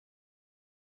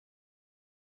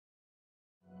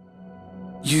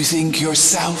You think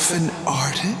yourself an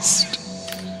artist?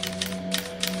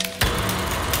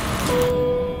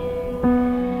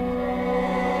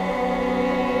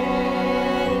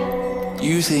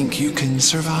 You think you can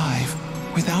survive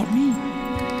without me?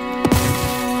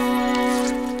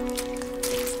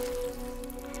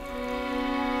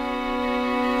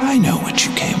 I know what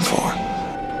you came for.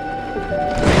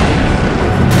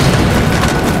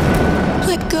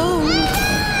 Let go.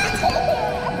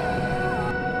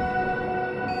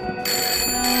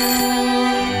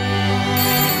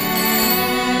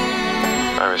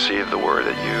 I received the word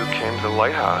that you came to the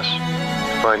lighthouse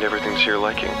to find everything to your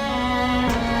liking.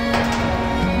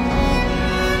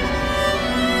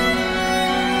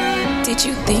 Did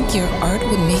you think your art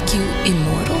would make you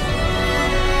immortal?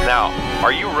 Now,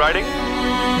 are you writing?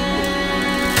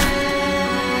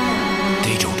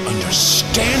 They don't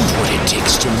understand what it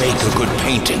takes to make a good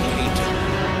painting.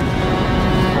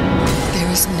 There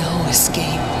is no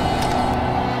escape.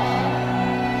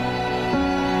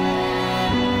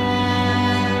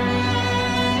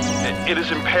 It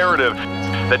is imperative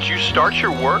that you start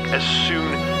your work as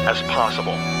soon as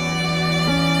possible.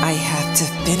 I have to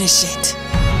finish it.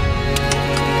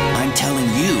 I'm telling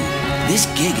you, this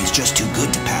gig is just too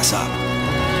good to pass up.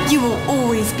 You will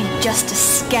always be just a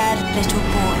scared little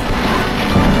boy.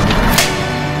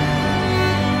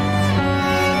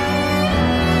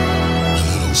 A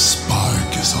little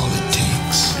spark is all it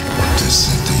takes to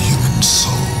set the human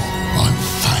soul on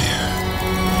fire.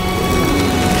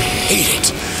 Hate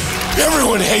it.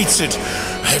 Everyone hates it.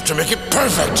 I have to make it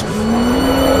perfect.